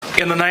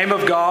In the name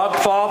of God,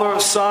 Father,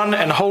 Son,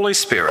 and Holy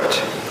Spirit.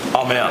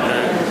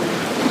 Amen.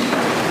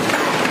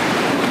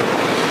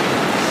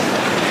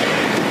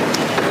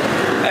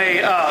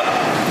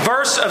 A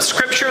verse of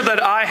Scripture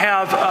that I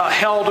have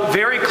held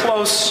very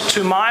close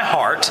to my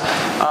heart,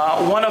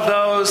 one of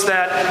those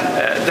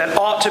that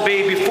ought to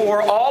be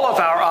before all of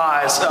our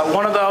eyes,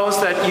 one of those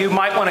that you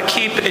might want to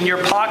keep in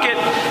your pocket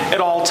at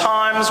all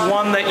times,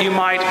 one that you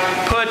might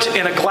put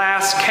in a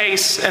glass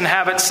case and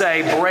have it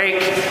say,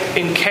 break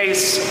in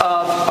case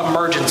of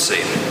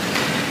emergency.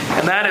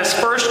 And that is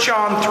 1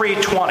 John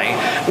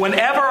 3:20.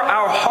 Whenever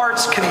our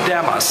hearts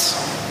condemn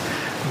us,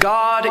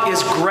 God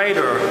is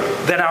greater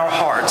than our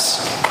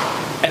hearts,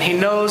 and He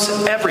knows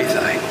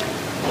everything.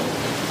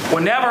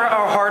 Whenever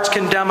our hearts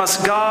condemn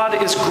us,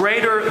 God is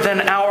greater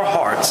than our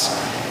hearts,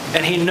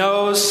 and He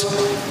knows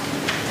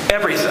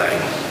everything.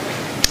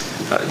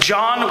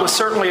 John was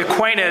certainly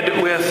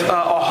acquainted with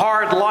a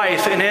hard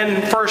life, and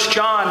in 1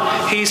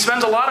 John, he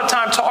spends a lot of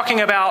time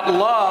talking about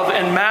love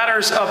and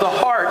matters of the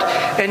heart,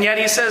 and yet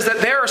he says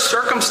that there are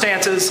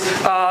circumstances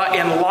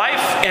in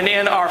life and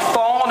in our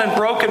fallen and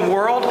broken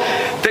world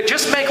that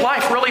just make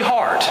life really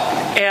hard.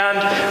 And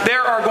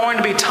there are going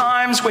to be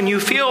times when you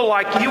feel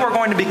like you are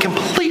going to be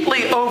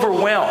completely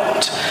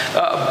overwhelmed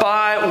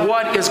by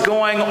what is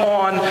going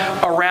on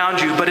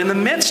around you. But in the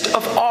midst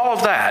of all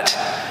of that,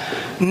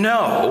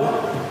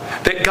 know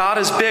that God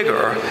is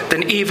bigger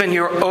than even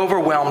your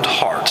overwhelmed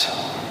heart.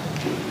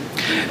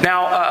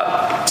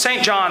 Now,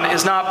 St. John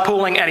is not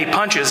pulling any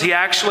punches. He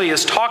actually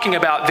is talking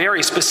about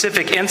very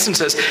specific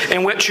instances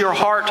in which your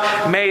heart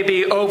may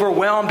be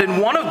overwhelmed.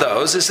 And one of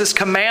those is this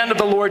command of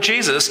the Lord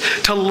Jesus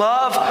to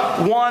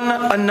love one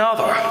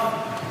another.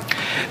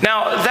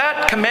 Now,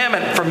 that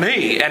commandment, for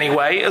me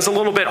anyway, is a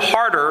little bit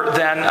harder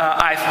than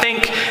I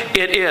think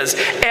it is.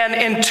 And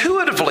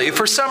intuitively,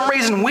 for some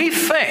reason, we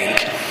think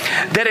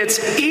that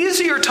it's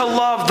easier to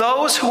love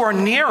those who are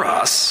near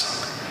us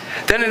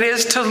than it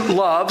is to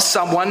love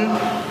someone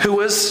who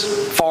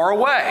is far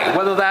away,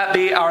 whether that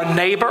be our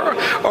neighbor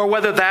or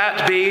whether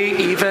that be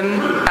even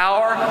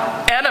our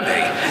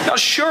enemy. Now,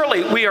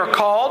 surely we are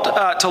called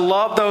to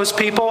love those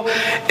people,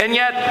 and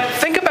yet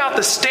think about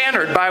the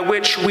standard by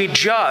which we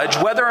judge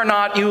whether or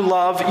not you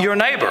love your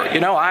neighbor. You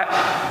know,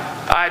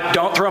 I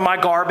don't throw my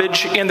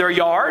garbage in their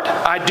yard.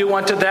 I do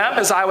unto them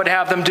as I would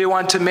have them do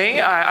unto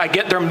me. I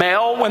get their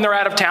mail when they're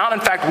out of town. In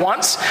fact,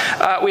 once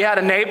we had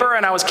a neighbor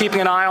and I was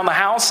keeping an eye on the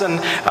house, and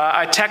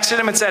I texted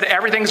him and said,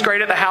 everything's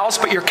great at the house,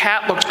 but your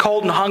cat looked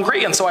cold and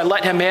hungry, and so I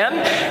let him in,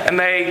 and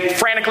they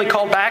frantically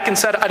called back and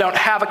said, I don't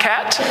have a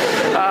cat.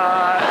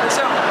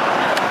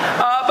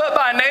 But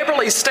by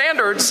neighborly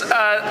standards,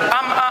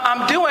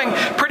 I'm doing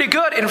pretty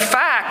good. In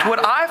fact,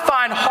 what I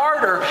find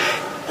harder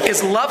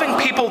is loving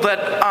people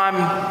that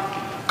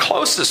I'm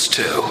closest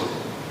to.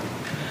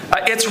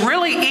 It's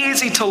really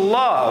easy to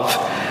love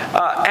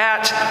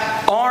at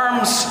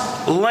arm's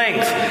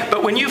length,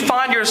 but when you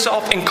find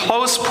yourself in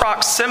close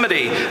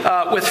proximity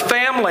with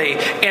family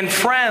and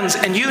friends,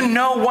 and you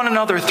know one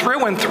another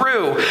through and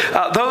through,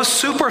 those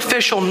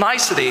superficial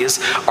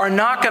niceties are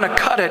not going to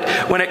cut it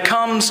when it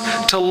comes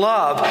to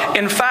love.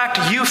 In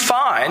fact, you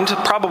find,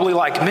 probably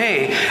like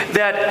me,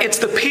 that it's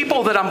the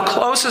people that I'm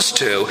closest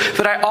to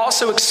that I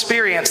also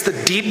experience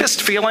the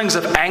deepest feelings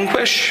of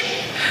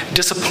anguish,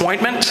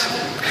 disappointment,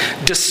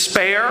 despair.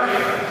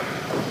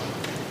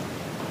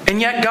 And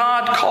yet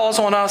God calls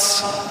on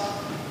us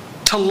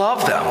to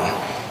love them.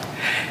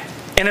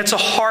 And it's a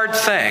hard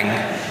thing,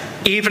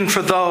 even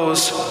for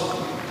those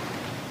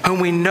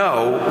whom we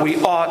know we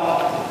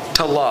ought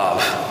to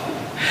love.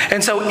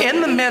 And so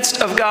in the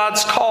midst of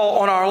God's call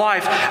on our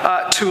life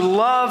to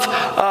love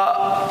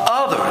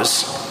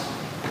others,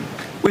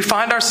 we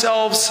find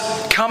ourselves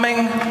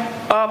coming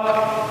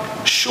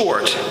up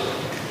short.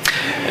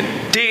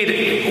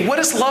 Indeed, what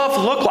does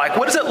love look like?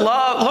 What does it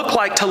look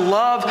like to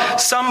love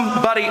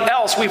somebody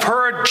else? We've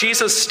heard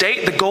Jesus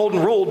state the golden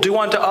rule, do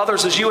unto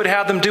others as you would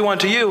have them do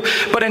unto you.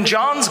 But in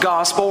John's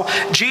gospel,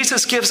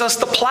 Jesus gives us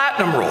the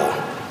platinum rule.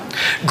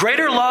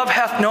 Greater love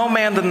hath no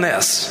man than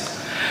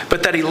this,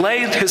 but that he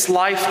laid his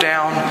life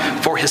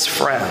down for his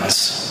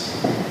friends.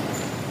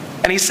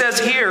 And he says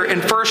here in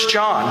 1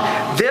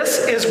 John,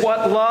 this is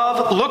what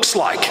love looks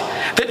like,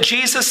 that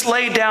Jesus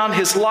laid down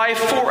his life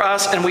for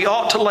us, and we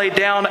ought to lay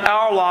down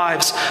our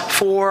lives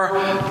for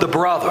the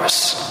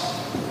brothers.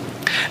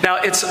 Now,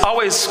 it's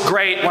always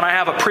great when I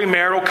have a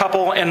premarital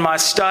couple in my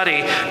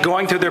study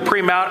going through their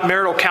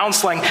premarital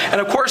counseling.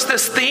 And of course,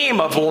 this theme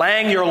of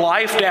laying your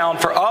life down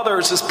for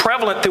others is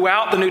prevalent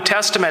throughout the New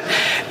Testament,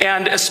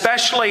 and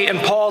especially in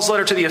Paul's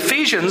letter to the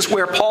Ephesians,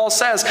 where Paul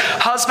says,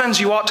 husbands,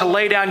 you ought to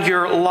lay down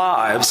your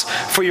lives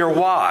for your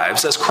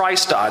wives as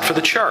Christ died for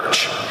the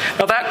church.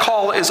 Now, that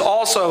call is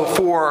also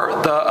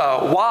for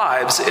the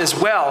wives as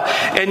well.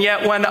 And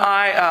yet when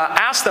I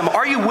ask them,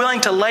 are you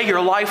willing to lay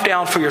your life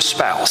down for your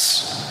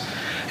spouse?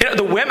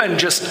 The women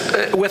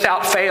just,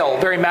 without fail,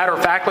 very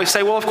matter-of-factly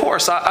say, well, of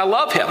course, I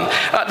love him.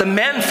 The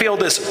men feel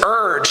this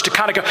urge to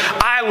kind of go,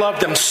 I love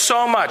them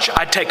so much,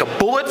 I'd take a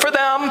bullet for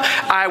them,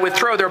 I would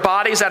throw their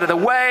bodies out of the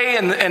way,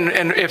 and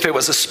if it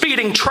was a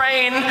speeding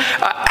train,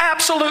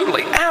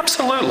 absolutely.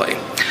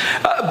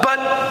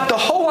 But the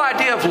whole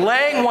idea of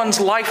laying one's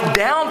life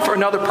down for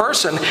another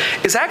person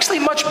is actually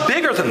much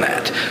bigger than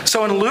that.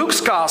 So in Luke's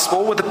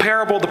gospel, with the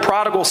parable of the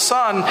prodigal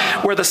son,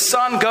 where the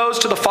son goes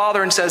to the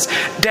father and says,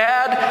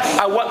 Dad,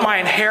 I want my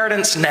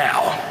inheritance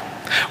now.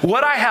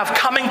 What I have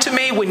coming to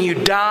me when you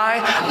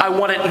die, I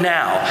want it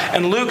now.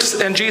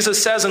 And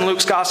Jesus says in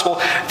Luke's gospel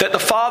that the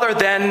father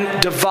then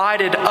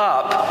divided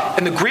up,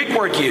 and the Greek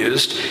word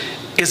used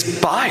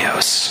is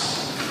bios.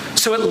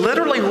 So it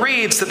literally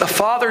reads that the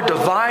father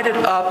divided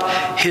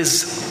up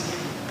his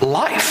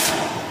life.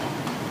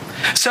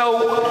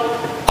 So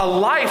a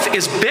life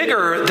is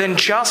bigger than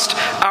just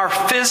our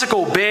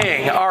physical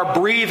being, our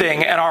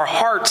breathing, and our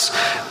hearts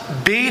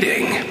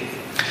beating.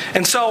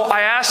 And so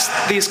I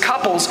asked these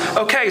couples,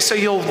 okay, so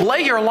you'll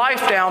lay your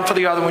life down for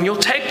the other one. You'll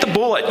take the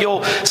bullet.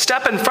 You'll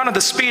step in front of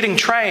the speeding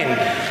train.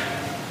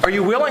 Are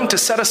you willing to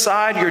set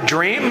aside your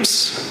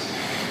dreams,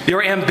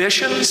 your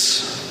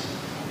ambitions,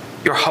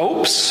 your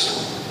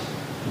hopes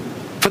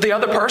for the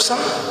other person?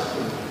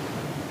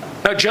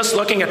 No, just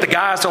looking at the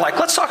guys, they're like,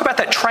 let's talk about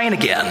that train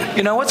again.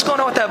 You know, what's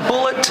going on with that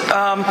bullet?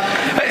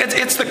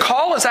 It's the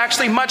call is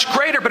actually much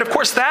greater, but of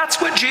course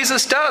that's what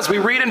Jesus does. We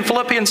read in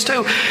Philippians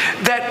 2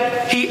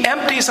 that he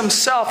empties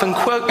himself and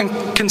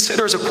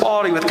considers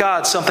equality with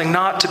God something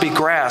not to be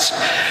grasped,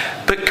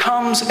 but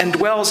comes and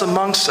dwells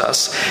amongst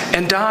us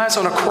and dies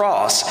on a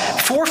cross,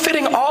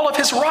 forfeiting all of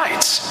his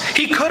rights.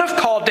 He could have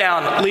called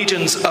down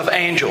legions of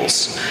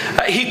angels.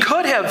 He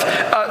could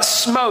have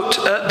smote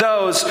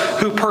those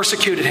who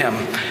persecuted him.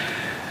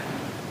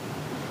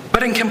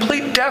 But in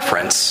complete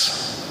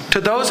deference to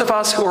those of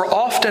us who are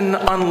often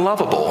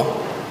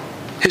unlovable,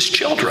 his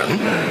children,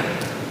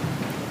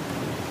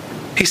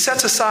 he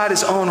sets aside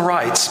his own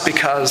rights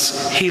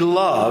because he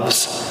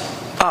loves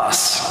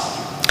us.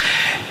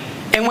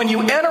 And when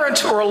you enter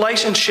into a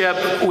relationship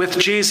with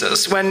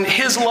Jesus, when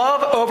his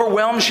love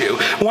overwhelms you,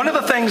 one of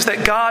the things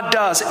that God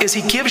does is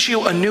he gives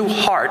you a new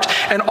heart.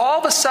 And all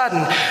of a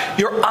sudden,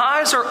 your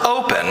eyes are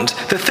opened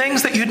to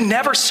things that you'd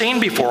never seen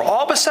before.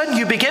 All of a sudden,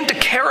 you begin to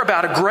care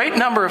about a great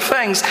number of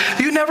things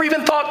you never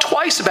even thought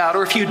twice about.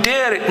 Or if you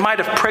did, it might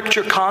have pricked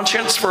your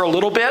conscience for a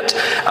little bit.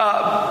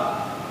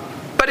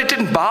 But it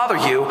didn't bother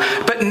you.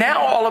 But now,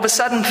 all of a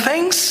sudden,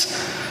 things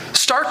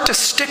start to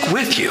stick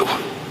with you.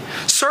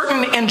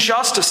 Certain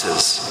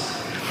injustices.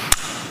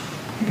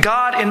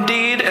 God,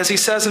 indeed, as he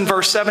says in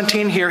verse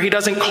 17 here, he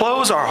doesn't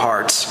close our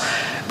hearts,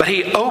 but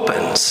he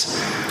opens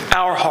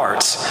our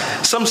hearts.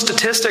 Some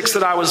statistics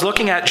that I was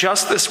looking at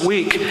just this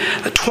week,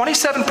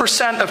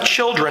 27% of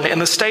children in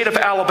the state of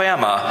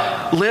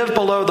Alabama live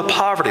below the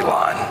poverty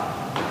line.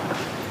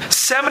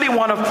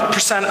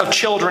 71% of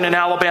children in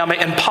Alabama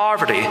in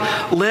poverty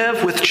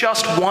live with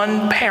just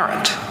one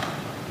parent.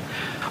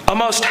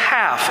 Almost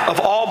half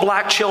of all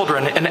black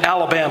children in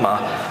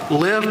Alabama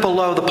live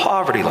below the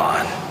poverty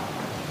line.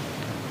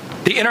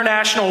 The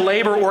International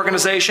Labor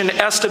Organization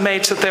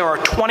estimates that there are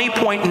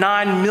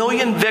 20.9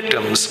 million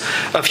victims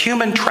of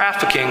human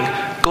trafficking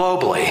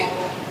globally,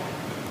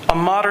 a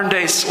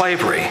modern-day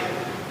slavery.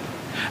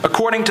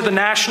 According to the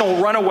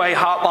National Runaway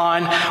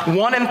Hotline,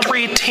 1 in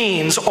 3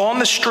 teens on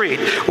the street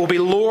will be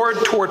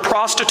lured toward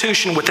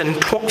prostitution within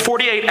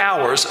 48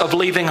 hours of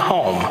leaving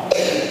home.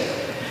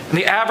 And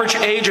the average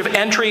age of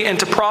entry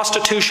into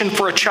prostitution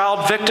for a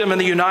child victim in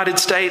the United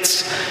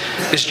States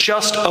is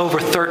just over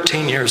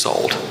 13 years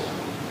old.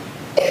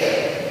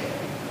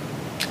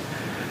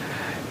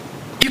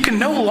 You can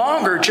no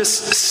longer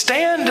just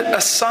stand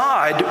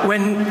aside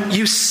when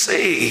you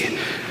see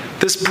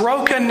this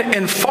broken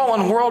and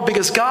fallen world,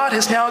 because God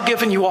has now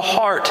given you a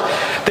heart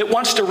that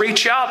wants to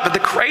reach out. But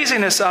the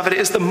craziness of it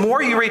is the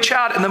more you reach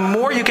out and the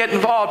more you get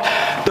involved,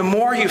 the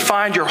more you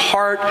find your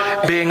heart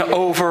being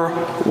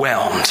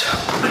overwhelmed.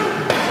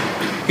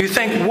 You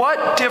think,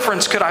 what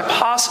difference could I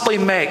possibly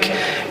make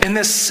in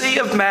this sea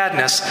of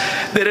madness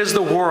that is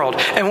the world?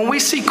 And when we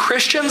see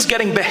Christians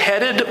getting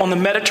beheaded on the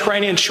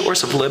Mediterranean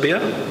shores of Libya,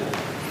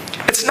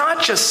 it's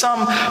not just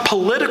some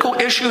political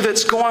issue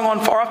that's going on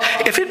far off.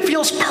 If it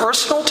feels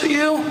personal to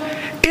you,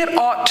 it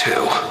ought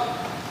to.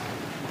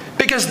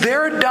 Because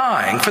they're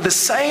dying for the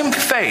same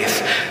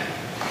faith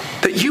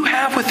that you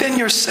have within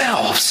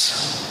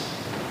yourselves.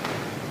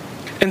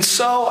 And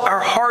so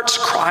our hearts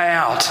cry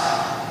out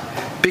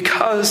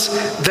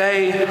because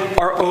they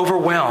are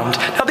overwhelmed.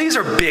 Now, these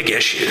are big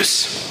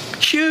issues,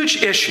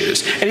 huge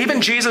issues. And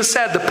even Jesus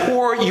said, the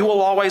poor you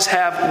will always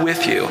have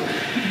with you.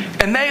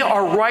 And they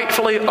are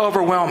rightfully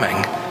overwhelming.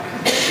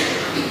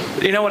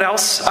 You know what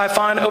else I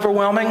find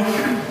overwhelming?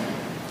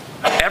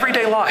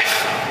 Everyday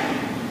life.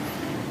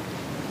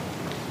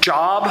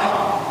 Job,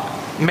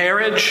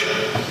 marriage,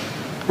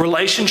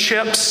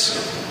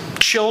 relationships,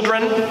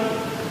 children,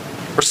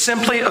 or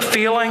simply a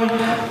feeling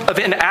of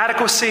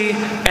inadequacy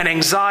and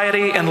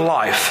anxiety in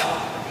life.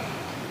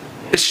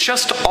 it's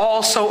just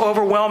all so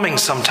overwhelming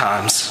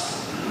sometimes.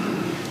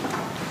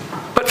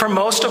 But for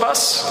most of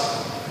us,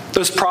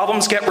 those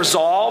problems get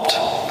resolved.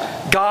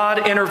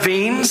 God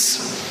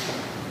intervenes.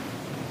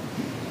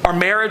 Our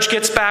marriage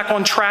gets back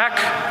on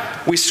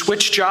track. We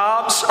switch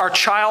jobs. Our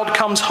child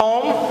comes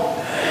home.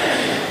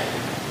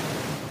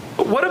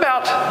 But what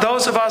about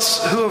those of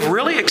us who have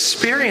really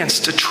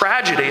experienced a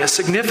tragedy, a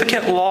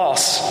significant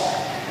loss?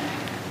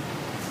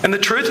 And the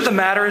truth of the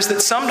matter is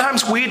that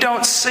sometimes we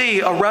don't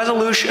see a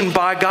resolution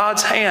by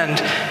God's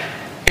hand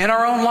in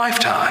our own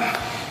lifetime.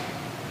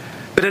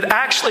 But it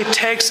actually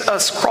takes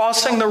us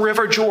crossing the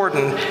River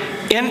Jordan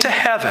into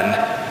heaven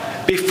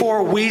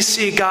before we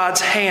see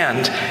God's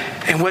hand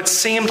in what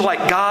seemed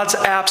like God's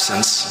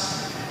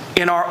absence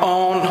in our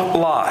own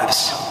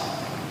lives.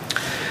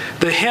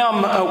 The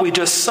hymn we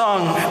just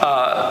sung,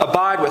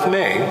 Abide With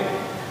Me,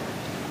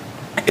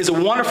 is a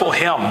wonderful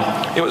hymn.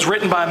 It was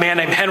written by a man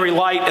named Henry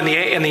Light in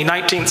the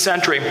 19th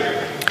century.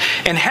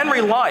 And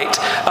Henry Light,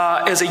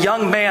 as a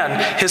young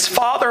man, his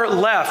father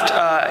left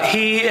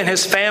he and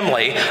his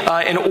family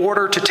in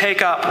order to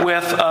take up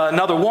with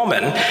another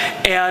woman.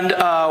 And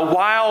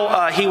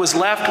while he was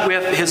left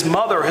with his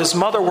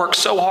mother worked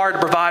so hard to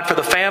provide for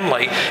the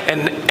family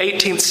in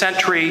 18th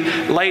century,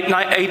 late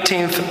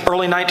 18th,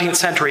 early 19th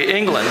century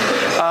England,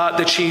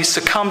 that she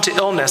succumbed to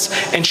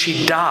illness and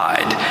she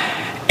died.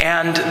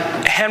 And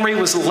Henry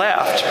was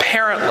left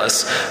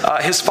parentless.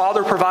 His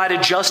father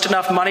provided just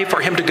enough money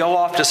for him to go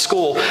off to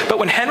school. But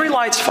when Henry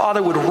Light's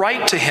father would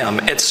write to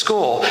him at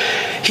school,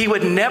 he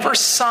would never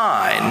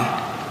sign,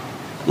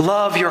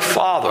 "Love your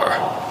father."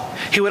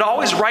 He would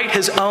always write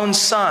his own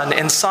son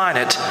and sign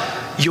it,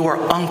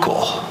 "Your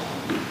uncle."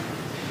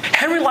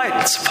 Henry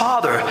Light's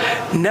father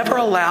never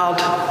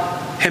allowed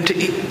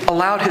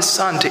his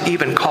son to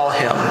even call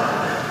him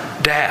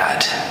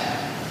Dad.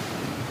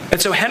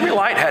 And so Henry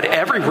Light had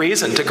every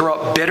reason to grow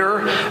up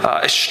bitter,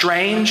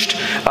 estranged,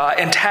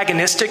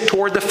 antagonistic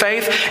toward the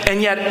faith. And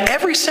yet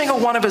every single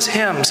one of his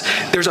hymns,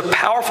 there's a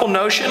powerful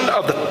notion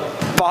of the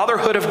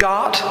fatherhood of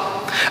God,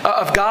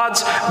 of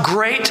God's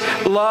great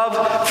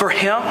love for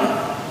him.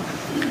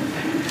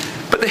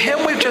 But the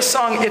hymn we've just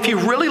sung, if you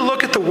really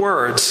look at the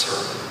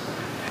words,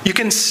 you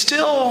can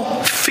still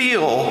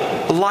feel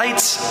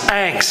Light's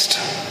angst.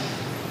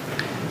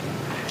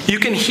 You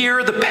can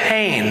hear the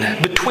pain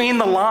between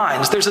the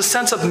lines. There's a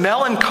sense of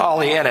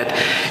melancholy in it.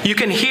 You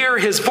can hear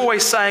his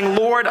voice saying,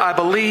 "Lord, I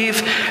believe,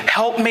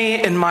 help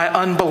me in my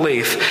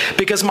unbelief,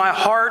 because my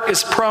heart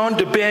is prone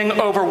to being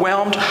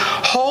overwhelmed.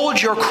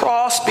 Hold your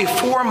cross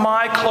before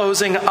my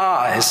closing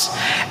eyes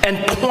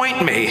and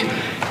point me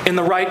in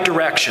the right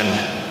direction.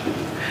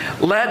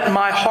 Let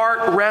my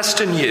heart rest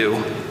in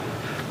you.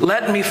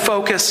 Let me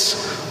focus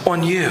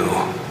on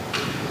you."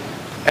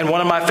 And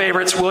one of my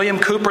favorites, William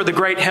Cooper, the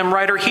great hymn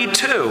writer, he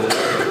too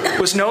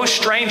was no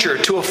stranger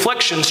to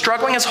affliction,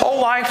 struggling his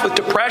whole life with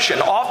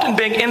depression, often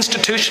being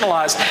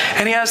institutionalized.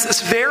 And he has this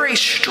very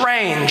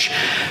strange,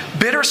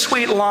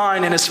 bittersweet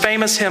line in his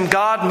famous hymn,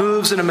 "God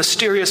moves in a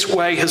mysterious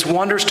way, his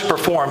wonders to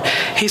perform."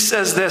 He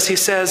says this, he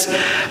says,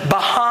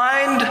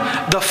 "Behind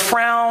the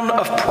frown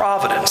of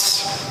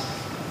providence,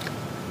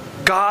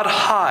 God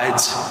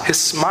hides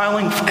his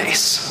smiling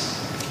face."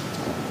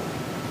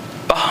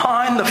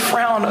 Behind the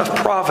frown of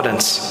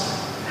providence,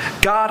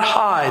 God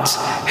hides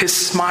his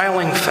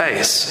smiling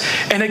face.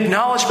 An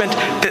acknowledgement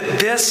that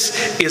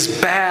this is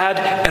bad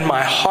and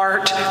my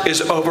heart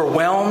is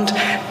overwhelmed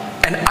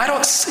and I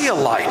don't see a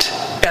light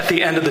at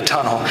the end of the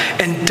tunnel.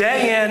 And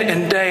day in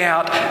and day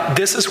out,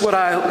 this is what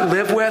I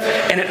live with,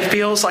 and it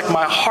feels like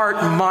my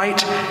heart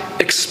might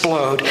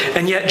explode.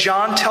 And yet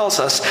John tells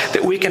us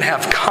that we can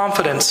have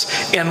confidence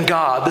in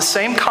God. The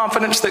same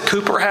confidence that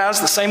Cooper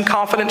has, the same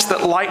confidence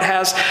that Light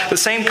has, the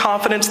same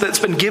confidence that's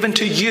been given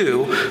to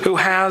you who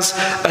has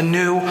a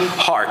new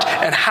heart.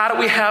 And how do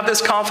we have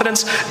this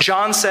confidence?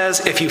 John says,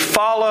 if you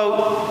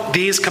follow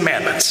these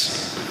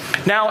commandments.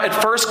 Now,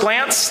 at first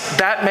glance,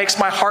 that makes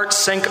my heart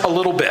sink a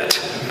little bit.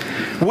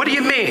 What do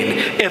you mean,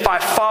 if I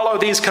follow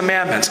these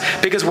commandments?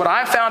 Because what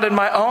I found in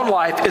my own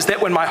life is that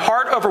when my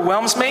heart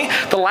overwhelms me,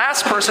 the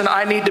last person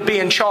I need to be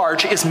in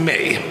charge is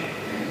me.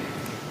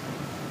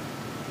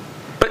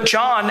 But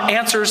John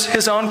answers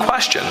his own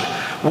question.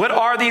 What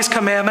are these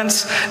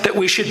commandments? That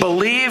we should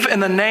believe in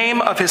the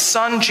name of his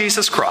Son,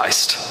 Jesus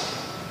Christ,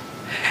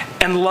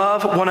 and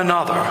love one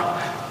another.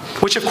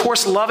 Which, of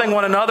course, loving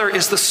one another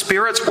is the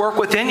Spirit's work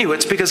within you.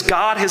 It's because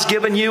God has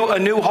given you a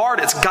new heart.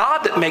 It's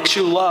God that makes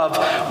you love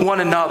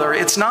one another.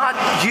 It's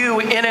not you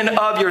in and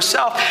of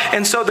yourself.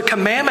 And so the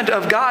commandment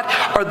of God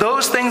are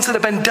those things that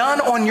have been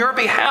done on your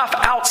behalf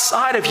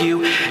outside of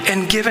you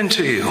and given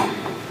to you.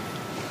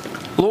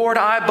 Lord,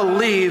 I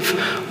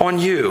believe on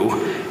you.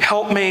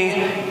 Help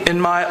me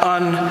in my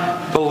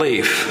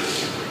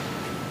unbelief.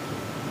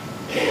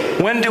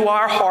 When do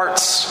our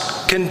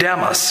hearts condemn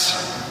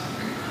us?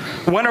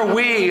 When are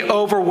we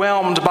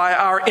overwhelmed by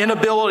our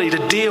inability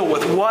to deal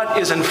with what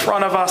is in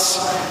front of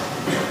us,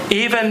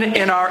 even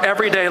in our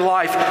everyday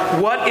life?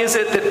 What is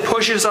it that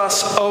pushes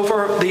us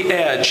over the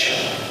edge?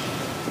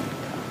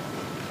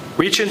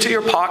 Reach into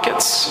your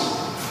pockets,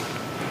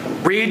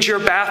 Read your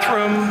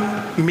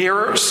bathroom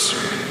mirrors.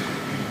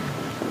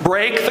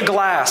 Break the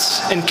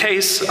glass in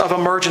case of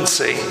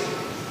emergency.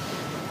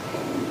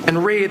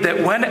 And read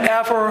that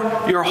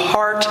whenever your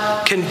heart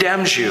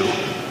condemns you,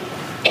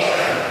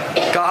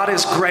 God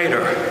is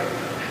greater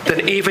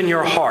than even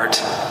your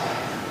heart,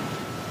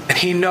 and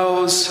He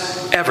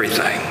knows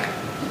everything.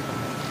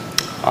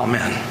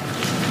 Amen.